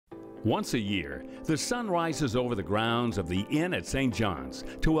Once a year, the sun rises over the grounds of the Inn at St. John's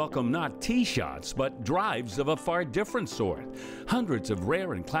to welcome not tee shots, but drives of a far different sort. Hundreds of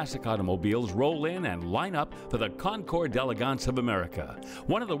rare and classic automobiles roll in and line up for the Concours d'Elegance of America,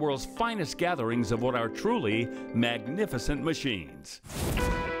 one of the world's finest gatherings of what are truly magnificent machines.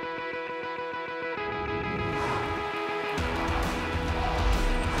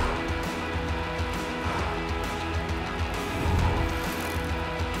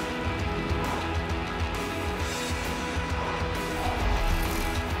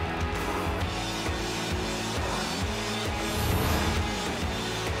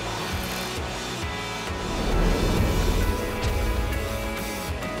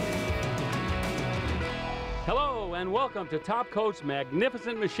 Hello and welcome to TopCoat's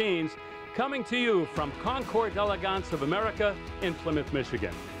Magnificent Machines, coming to you from Concours d'Elegance of America in Plymouth,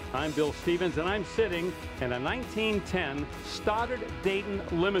 Michigan. I'm Bill Stevens and I'm sitting in a 1910 Stoddard Dayton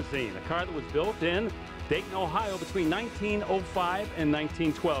limousine, a car that was built in Dayton, Ohio between 1905 and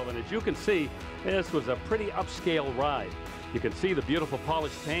 1912. And as you can see, this was a pretty upscale ride. You can see the beautiful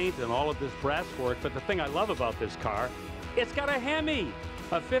polished paint and all of this brass work, but the thing I love about this car, it's got a Hemi,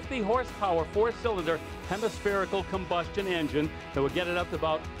 a 50 horsepower four-cylinder hemispherical combustion engine that would get it up to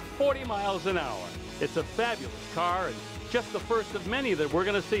about 40 miles an hour. It's a fabulous car and just the first of many that we're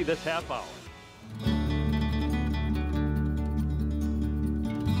going to see this half hour.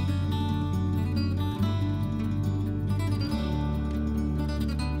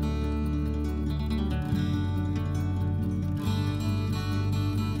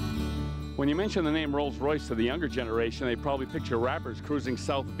 When you mention the name Rolls-Royce to the younger generation, they probably picture rappers cruising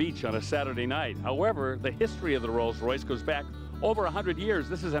South Beach on a Saturday night. However, the history of the Rolls-Royce goes back over 100 years.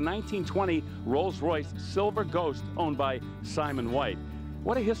 This is a 1920 Rolls-Royce Silver Ghost owned by Simon White.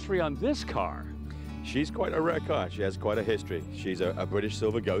 What a history on this car. She's quite a rare car. She has quite a history. She's a British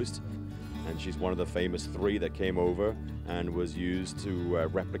Silver Ghost, and she's one of the famous three that came over and was used to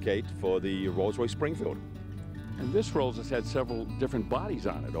replicate for the Rolls-Royce Springfield. And this Rolls has had several different bodies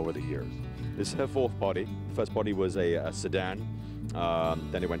on it over the years. This is her fourth body. First body was a sedan,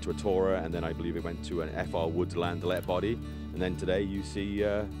 then it went to a Tourer, and then I believe it went to an FR Woods Landaulet body, and then today you see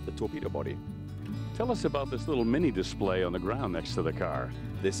the torpedo body. Tell us about this little mini display on the ground next to the car.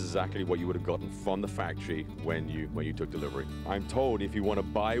 This is exactly what you would have gotten from the factory when you took delivery. I'm told if you want to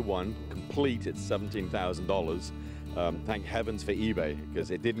buy one complete, it's $17,000. Thank heavens for eBay,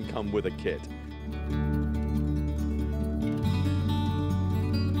 because it didn't come with a kit.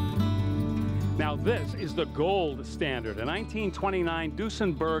 Now this is the gold standard, a 1929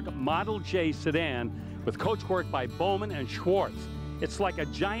 Duesenberg Model J sedan with coachwork by Bowman and Schwartz. It's like a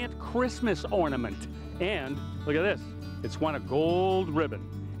giant Christmas ornament. And look at this, it's won a gold ribbon.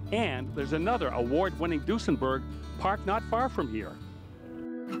 And there's another award-winning Duesenberg parked not far from here.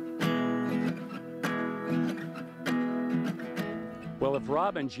 Well, if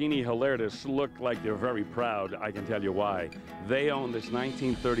Rob and Jeannie Hilarious look like they're very proud, I can tell you why. They own this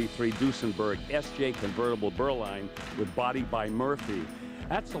 1933 Duesenberg SJ convertible Berline with body by Murphy.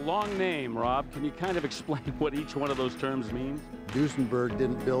 That's a long name, Rob. Can you kind of explain what each one of those terms means? Duesenberg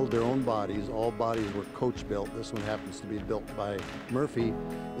didn't build their own bodies. All bodies were coach built. This one happens to be built by Murphy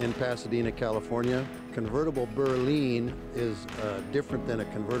in Pasadena, California. Convertible Berline is different than a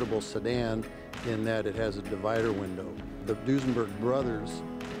convertible sedan in that it has a divider window. The Duesenberg brothers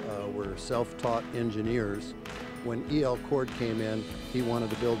were self-taught engineers. When E.L. Cord came in, he wanted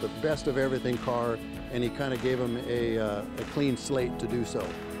to build the best of everything car, and he kind of gave him a clean slate to do so.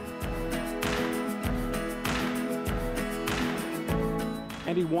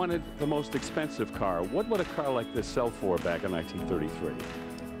 And he wanted the most expensive car. What would a car like this sell for back in 1933?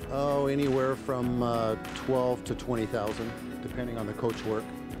 Oh, anywhere from 12 to 20,000, depending on the coach work.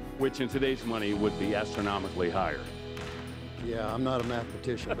 Which in today's money would be astronomically higher. Yeah, I'm not a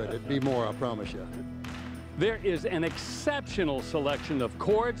mathematician, but it'd be more, I promise you. There is an exceptional selection of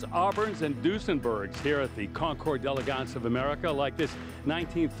Cords, Auburns, and Duesenbergs here at the Concours d'Elegance of America, like this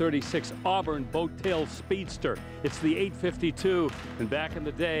 1936 Auburn boat-tail speedster. It's the 852, and back in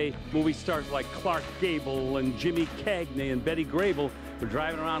the day, movie stars like Clark Gable and Jimmy Cagney and Betty Grable were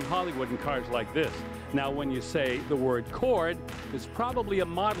driving around Hollywood in cars like this. Now, when you say the word Cord, it's probably a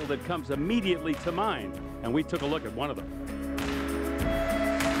model that comes immediately to mind, and we took a look at one of them.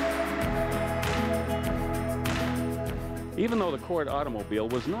 Even though the Cord automobile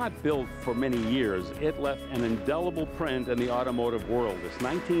was not built for many years, it left an indelible print in the automotive world. This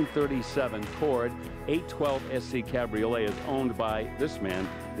 1937 Cord 812 SC Cabriolet is owned by this man,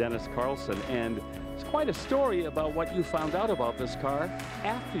 Dennis Carlson, and it's quite a story about what you found out about this car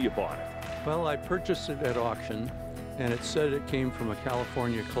after you bought it. Well, I purchased it at auction, and it said it came from a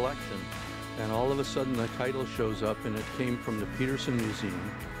California collection. And all of a sudden the title shows up, and it came from the Peterson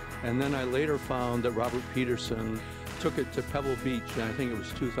Museum. And then I later found that Robert Peterson took it to Pebble Beach, and I think it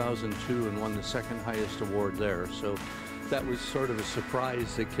was 2002, and won the second highest award there. So that was sort of a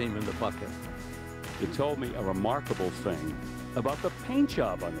surprise that came in the bucket. You told me a remarkable thing about the paint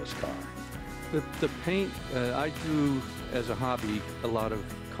job on this car. The paint, I do as a hobby a lot of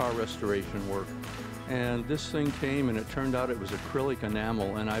car restoration work. And this thing came, and it turned out it was acrylic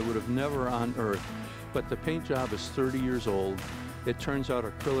enamel, and I would have never on earth. But the paint job is 30 years old. It turns out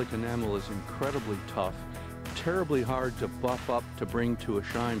acrylic enamel is incredibly tough, terribly hard to buff up to bring to a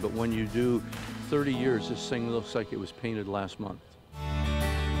shine, but when you do 30 years, this thing looks like it was painted last month.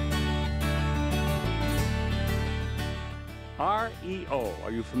 REO,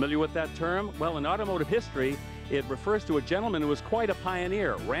 are you familiar with that term? Well, in automotive history, it refers to a gentleman who was quite a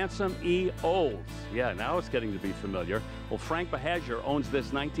pioneer, Ransom E. Olds. Yeah, now it's getting to be familiar. Well, Frank Bahadur owns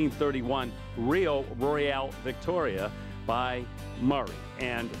this 1931 Rio Royale Victoria by Murray.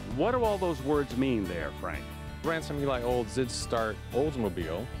 And what do all those words mean there, Frank? Ransom Eli Olds did start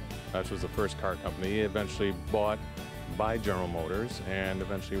Oldsmobile. That was the first car company. He eventually bought by General Motors, and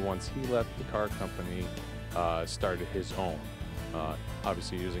eventually once he left the car company, started his own.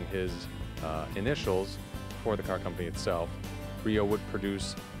 Obviously using his initials for the car company itself. Rio would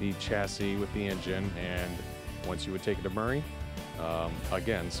produce the chassis with the engine, and once you would take it to Murray,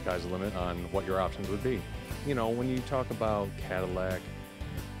 again, sky's the limit on what your options would be. You know, when you talk about Cadillac,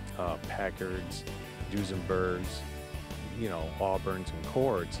 Packards, Duesenbergs, you know, Auburns and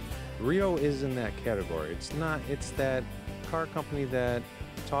Cords, Rio is in that category. It's not, it's that car company that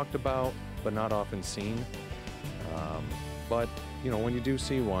talked about but not often seen. But, you know, when you do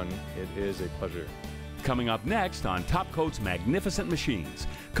see one, it is a pleasure. Coming up next on TopCoat's Magnificent Machines,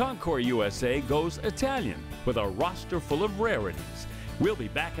 Concours USA goes Italian with a roster full of rarities. We'll be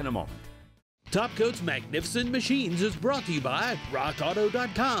back in a moment. TopCoat's Magnificent Machines is brought to you by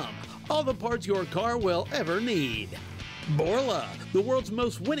RockAuto.com. All the parts your car will ever need. Borla, the world's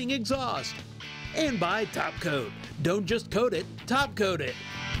most winning exhaust. And by TopCoat. Don't just coat it, top-coat it.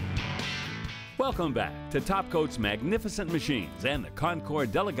 Welcome back to TopCoat's Magnificent Machines and the Concours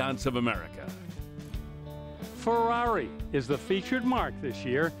d'Elegance of America. Ferrari is the featured mark this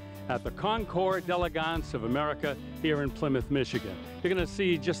year at the Concours d'Elegance of America here in Plymouth, Michigan. You're going to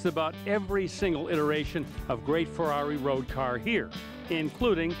see just about every single iteration of great Ferrari road car here,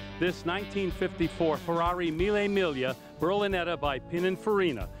 including this 1954 Ferrari Mille Miglia Berlinetta by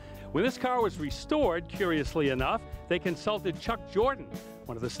Pininfarina. When this car was restored, curiously enough, they consulted Chuck Jordan,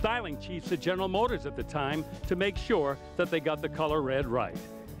 one of the styling chiefs at General Motors at the time, to make sure that they got the color red right.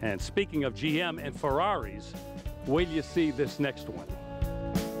 And speaking of GM and Ferraris, wait till you see this next one.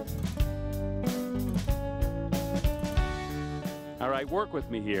 All right, work with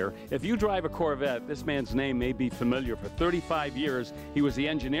me here. If you drive a Corvette, this man's name may be familiar. For 35 years, he was the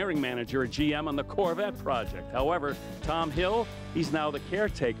engineering manager at GM on the Corvette project. However, Tom Hill, he's now the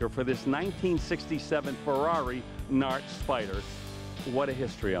caretaker for this 1967 Ferrari Nart Spider. What a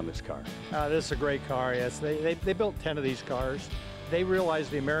history on this car. This is a great car, yes. They built 10 of these cars. They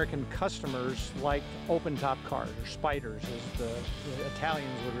realized the American customers liked open-top cars, or spiders, as the Italians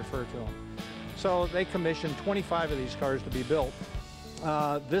would refer to them. So they commissioned 25 of these cars to be built.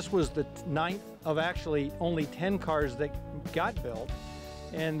 This was the 9th of actually only 10 cars that got built.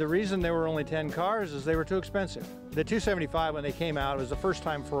 And the reason there were only 10 cars is they were too expensive. The 275, when they came out, was the first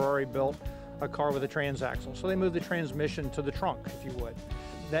time Ferrari built a car with a transaxle. So they moved the transmission to the trunk, if you would.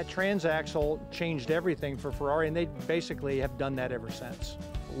 That transaxle changed everything for Ferrari, and they basically have done that ever since.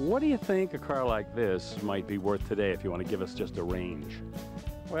 What do you think a car like this might be worth today, if you want to give us just a range?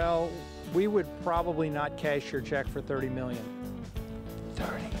 Well, we would probably not cash your check for $30 million. $30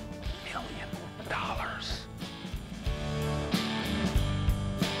 million.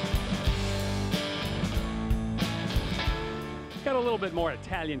 Got a little bit more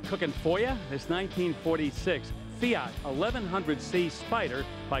Italian cooking for you. This 1946 Fiat 1100C Spider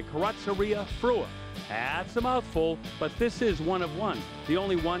by Carrozzeria Frua. That's a mouthful, but this is one of one, the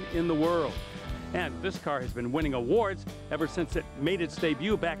only one in the world. And this car has been winning awards ever since it made its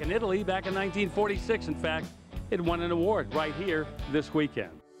debut back in Italy back in 1946. In fact, it won an award right here this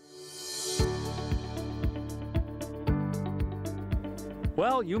weekend.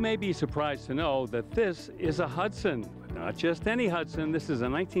 Well, you may be surprised to know that this is a Hudson. Not just any Hudson, this is a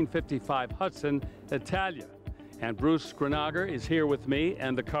 1955 Hudson Italia. And Bruce Grenager is here with me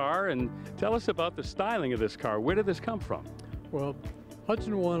and the car, and tell us about the styling of this car. Where did this come from? Well,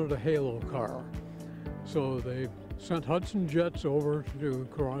 Hudson wanted a halo car, so they sent Hudson jets over to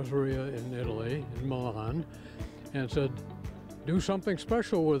Carrozzeria in Italy, in Milan, and said, do something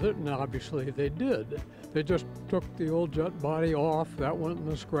special with it, and obviously they did. They just took the old jet body off, that went in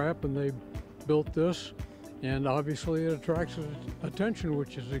the scrap, and they built this, and obviously it attracts attention,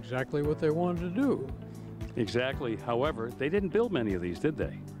 which is exactly what they wanted to do. Exactly. However, they didn't build many of these, did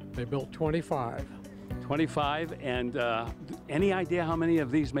they? They built 25. 25, and any idea how many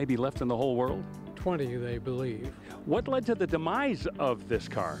of these may be left in the whole world? 20, they believe. What led to the demise of this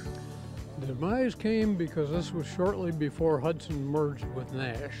car? The demise came because this was shortly before Hudson merged with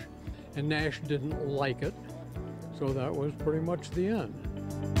Nash, and Nash didn't like it, so that was pretty much the end.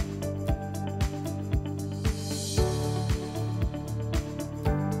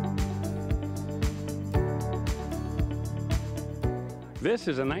 This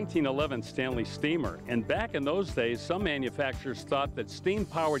is a 1911 Stanley Steamer, and back in those days, some manufacturers thought that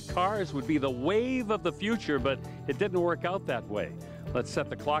steam-powered cars would be the wave of the future, but it didn't work out that way. Let's set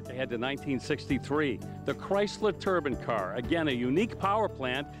the clock ahead to 1963. The Chrysler turbine car, again a unique power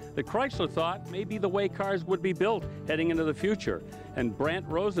plant that Chrysler thought may be the way cars would be built heading into the future. And Brandt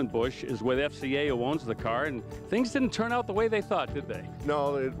Rosenbusch is with FCA, who owns the car, and things didn't turn out the way they thought, did they?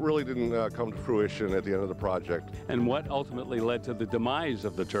 No, it really didn't come to fruition at the end of the project. And what ultimately led to the demise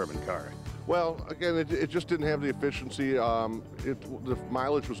of the turbine car? Well, again, it just didn't have the efficiency. The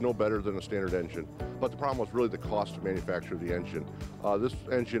mileage was no better than a standard engine, but the problem was really the cost to manufacture the engine. This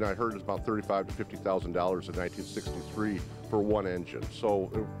engine, I heard, is about $35,000 to $50,000 in 1963 for one engine,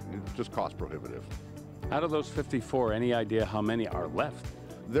 so it just cost prohibitive. Out of those 54, any idea how many are left?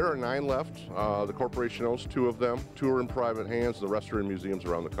 There are 9 left. The corporation owns 2 of them. 2 are in private hands. The rest are in museums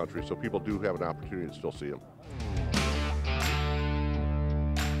around the country, so people do have an opportunity to still see them.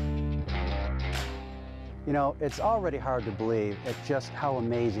 You know, it's already hard to believe at just how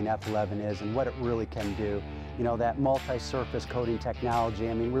amazing F11 is and what it really can do. You know, that multi-surface coating technology,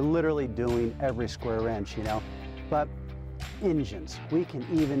 I mean, we're literally doing every square inch, you know. But engines, we can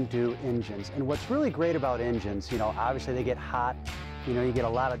even do engines. And what's really great about engines, you know, obviously they get hot, you know, you get a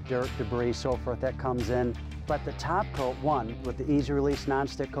lot of dirt, debris, so forth that comes in. But the top coat one, with the easy release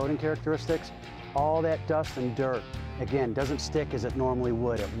non-stick coating characteristics, all that dust and dirt, again, doesn't stick as it normally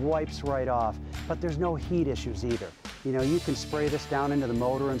would. It wipes right off, but there's no heat issues either. You know, you can spray this down into the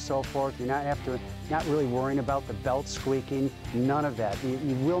motor and so forth. You're not really worrying about the belt squeaking, none of that.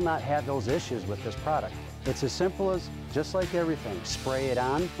 You will not have those issues with this product. It's as simple as, just like everything, spray it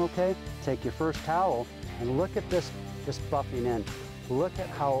on, okay? Take your first towel and look at this buffing in. Look at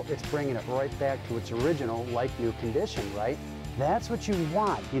how it's bringing it right back to its original like-new condition, right? That's what you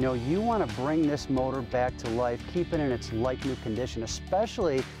want. You know, you want to bring this motor back to life, keep it in its like-new condition,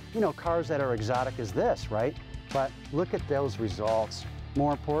 especially, you know, cars that are exotic as this, right? But look at those results.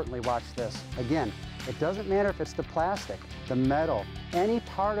 More importantly, watch this. Again, it doesn't matter if it's the plastic, the metal, any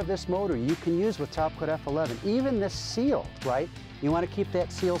part of this motor you can use with TopCoat F11, even this seal, right? You want to keep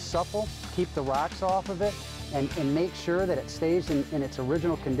that seal supple, keep the rocks off of it, and make sure that it stays in its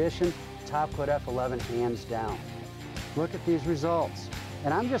original condition. TopCoat F11, hands down. Look at these results.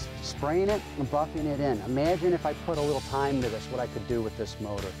 And I'm just spraying it and buffing it in. Imagine if I put a little time to this, what I could do with this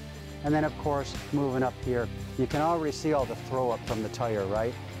motor. And then, of course, moving up here, you can already see all the throw up from the tire,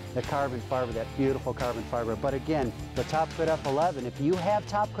 right? The carbon fiber, that beautiful carbon fiber. But again, the TopCoat F11, if you have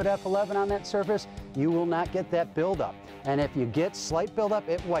TopCoat F11 on that surface, you will not get that buildup. And if you get slight buildup,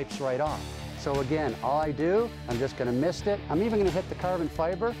 it wipes right off. So again, all I do, I'm just gonna mist it. I'm even gonna hit the carbon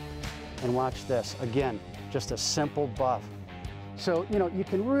fiber and watch this. Again, just a simple buff. So, you know, you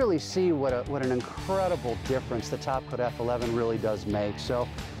can really see what an incredible difference the TopCoat F11 really does make. So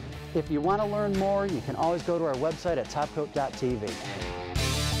if you want to learn more, you can always go to our website at topcoat.tv.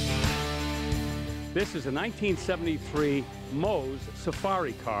 This is a 1973 Moe's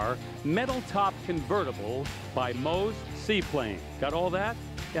Safari car, metal top convertible by Moe's Seaplane. Got all that?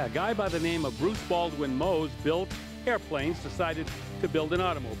 Yeah, a guy by the name of Bruce Baldwin Moe's built airplanes, decided to build an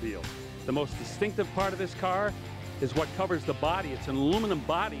automobile. The most distinctive part of this car is what covers the body. It's an aluminum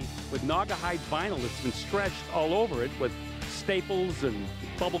body with Naugahyde vinyl that's been stretched all over it with staples and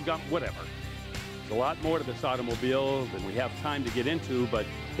bubble gum, whatever. There's a lot more to this automobile than we have time to get into, but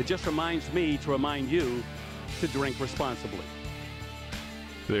it just reminds me to remind you to drink responsibly.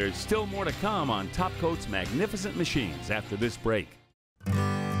 There's still more to come on TopCoat's Magnificent Machines after this break.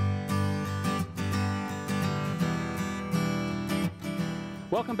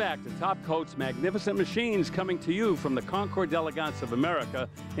 Welcome back to TopCoat's Magnificent Machines, coming to you from the Concours d'Elegance of America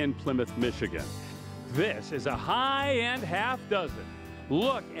in Plymouth, Michigan. This is a high-end half dozen.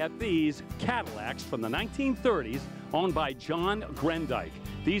 Look at these Cadillacs from the 1930s owned by John Grendike.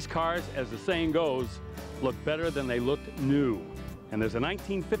 These cars, as the saying goes, look better than they look new. And there's a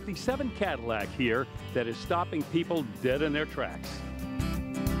 1957 Cadillac here that is stopping people dead in their tracks.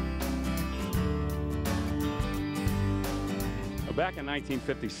 Back in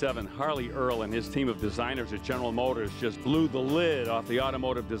 1957, Harley Earl and his team of designers at General Motors just blew the lid off the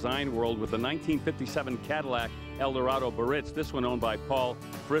automotive design world with the 1957 Cadillac Eldorado Baritz, this one owned by Paul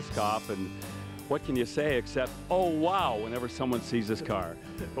Friskoff. And what can you say except, oh wow, whenever someone sees this car?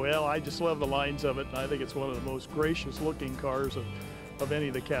 Well, I just love the lines of it, and I think it's one of the most gracious looking cars of any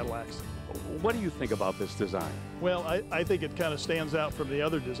of the Cadillacs. What do you think about this design? Well, I think it kind of stands out from the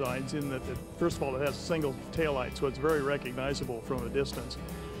other designs in that, first of all, it has a single taillight, so it's very recognizable from a distance.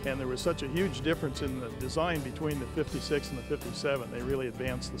 And there was such a huge difference in the design between the 56 and the 57. They really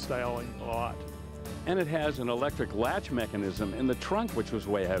advanced the styling a lot. And it has an electric latch mechanism in the trunk, which was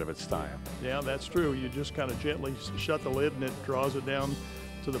way ahead of its time. Yeah, that's true. You just kind of gently shut the lid and it draws it down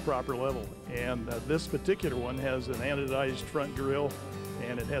to the proper level. And this particular one has an anodized front grille,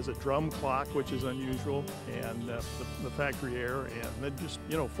 and it has a drum clock, which is unusual, and the factory air, and then just,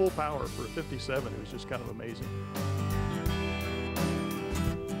 you know, full power for a 57. It was just kind of amazing.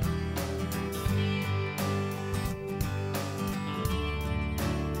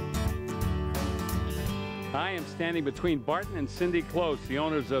 I am standing between Barton and Cindy Close, the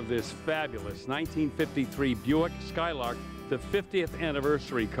owners of this fabulous 1953 Buick Skylark, the 50th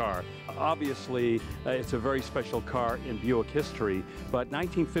anniversary car. Obviously, it's a very special car in Buick history, but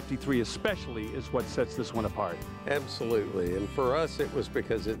 1953 especially is what sets this one apart. Absolutely, and for us it was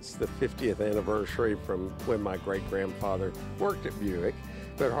because it's the 50th anniversary from when my great-grandfather worked at Buick.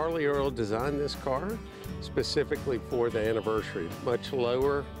 But Harley Earl designed this car specifically for the anniversary. Much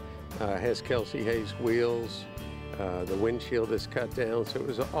lower, has Kelsey Hayes wheels, the windshield is cut down, so it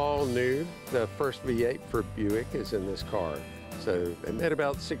was all new. The first V8 for Buick is in this car. So they made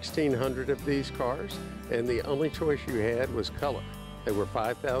about 1,600 of these cars, and the only choice you had was color. They were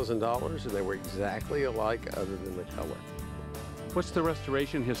 $5,000, and they were exactly alike other than the color. What's the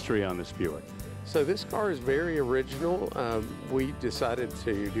restoration history on this Buick? So this car is very original. We decided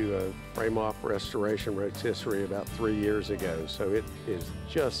to do a frame-off restoration rotisserie about 3 years ago, so it is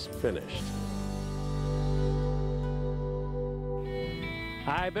just finished.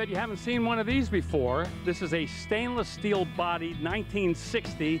 I bet you haven't seen one of these before. This is a stainless steel bodied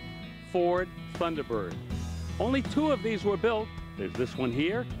 1960 Ford Thunderbird. Only 2 of these were built. There's this one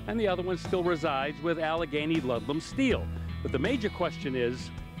here, and the other one still resides with Allegheny Ludlam Steel. But the major question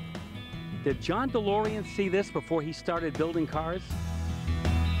is, did John DeLorean see this before he started building cars?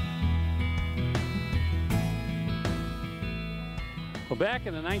 Well, back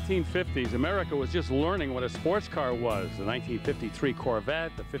in the 1950s, America was just learning what a sports car was. The 1953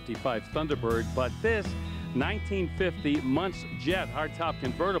 Corvette, the 55 Thunderbird, but this 1950 Muntz Jet hardtop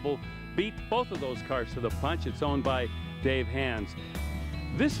convertible beat both of those cars to the punch. It's owned by Dave Hands.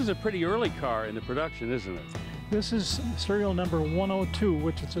 This is a pretty early car in the production, isn't it? This is serial number 102,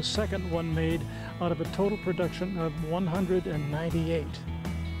 which is the second one made out of a total production of 198.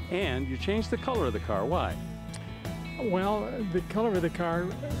 And you changed the color of the car. Why? Well, the color of the car,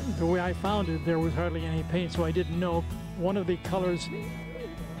 the way I found it, there was hardly any paint, so I didn't know. One of the colors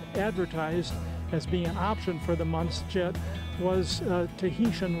advertised as being an option for the Muntz Jet was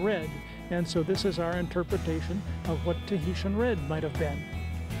Tahitian red. And so this is our interpretation of what Tahitian red might have been.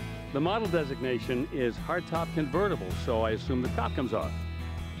 The model designation is hardtop convertible, so I assume the top comes off.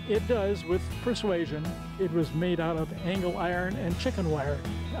 It does, with persuasion. It was made out of angle iron and chicken wire.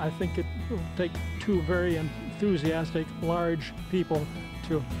 I think it will take 2 very enthusiastic, large people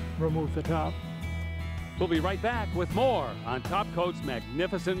to remove the top. We'll be right back with more on TopCoat's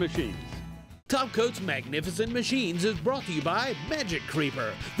Magnificent Machines. TopCoat's Magnificent Machines is brought to you by Magic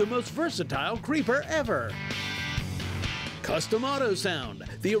Creeper, the most versatile creeper ever. Custom Auto Sound,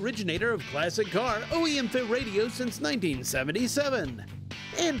 the originator of classic car OEM fit radio since 1977.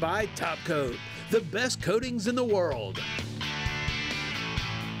 And by TopCoat, the best coatings in the world.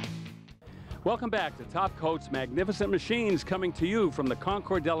 Welcome back to TopCoat's Magnificent Machines, coming to you from the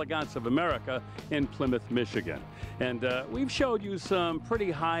Concours d'Elegance of America in Plymouth, Michigan. And we've showed you some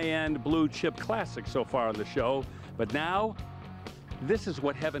pretty high-end blue chip classics so far on the show, but now this is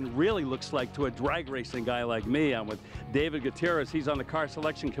what heaven really looks like to a drag racing guy like me. I'm with David Gutierrez. He's on the car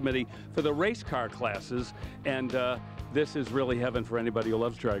selection committee for the race car classes, and this is really heaven for anybody who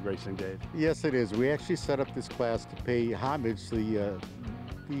loves drag racing, Dave. Yes, it is. We actually set up this class to pay homage to the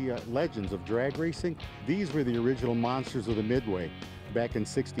legends of drag racing. These were the original monsters of the Midway back in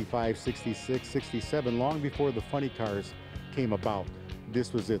 65, 66, 67, long before the funny cars came about.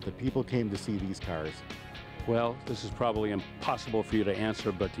 This was it. The people came to see these cars. Well, this is probably impossible for you to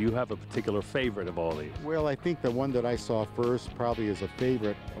answer, but do you have a particular favorite of all these? Well, I think the one that I saw first, probably as a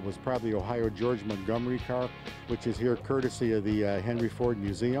favorite, was probably Ohio George Montgomery car, which is here courtesy of the Henry Ford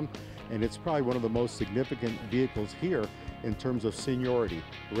Museum. And it's probably one of the most significant vehicles here in terms of seniority.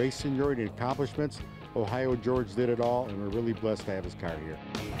 Race seniority and accomplishments, Ohio George did it all, and we're really blessed to have his car here.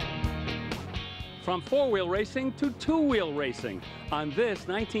 From four-wheel racing to two-wheel racing on this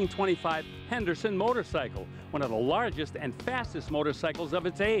 1925 Henderson motorcycle, one of the largest and fastest motorcycles of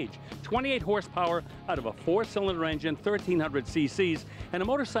its age. 28 horsepower out of a four-cylinder engine, 1,300 cc's, and a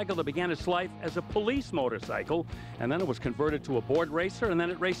motorcycle that began its life as a police motorcycle, and then it was converted to a board racer, and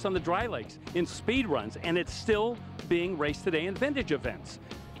then it raced on the dry lakes in speed runs, and it's still being raced today in vintage events.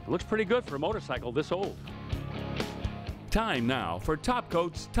 It looks pretty good for a motorcycle this old. Time now for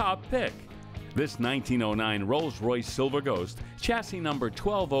TopCoat's Top Pick. This 1909 Rolls-Royce Silver Ghost, chassis number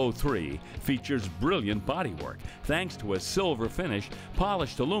 1203, features brilliant bodywork thanks to a silver finish,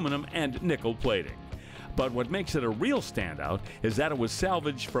 polished aluminum, and nickel plating. But what makes it a real standout is that it was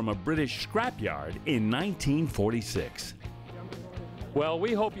salvaged from a British scrapyard in 1946. Well,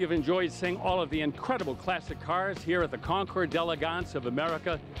 we hope you've enjoyed seeing all of the incredible classic cars here at the Concours d'Elegance of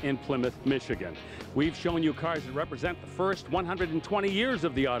America in Plymouth, Michigan. We've shown you cars that represent the first 120 years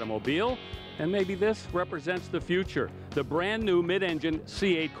of the automobile, and maybe this represents the future, the brand new mid-engine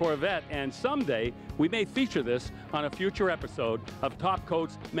C8 Corvette, and someday we may feature this on a future episode of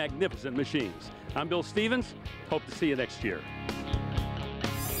TopCoat's Magnificent Machines. I'm Bill Stevens. Hope to see you next year.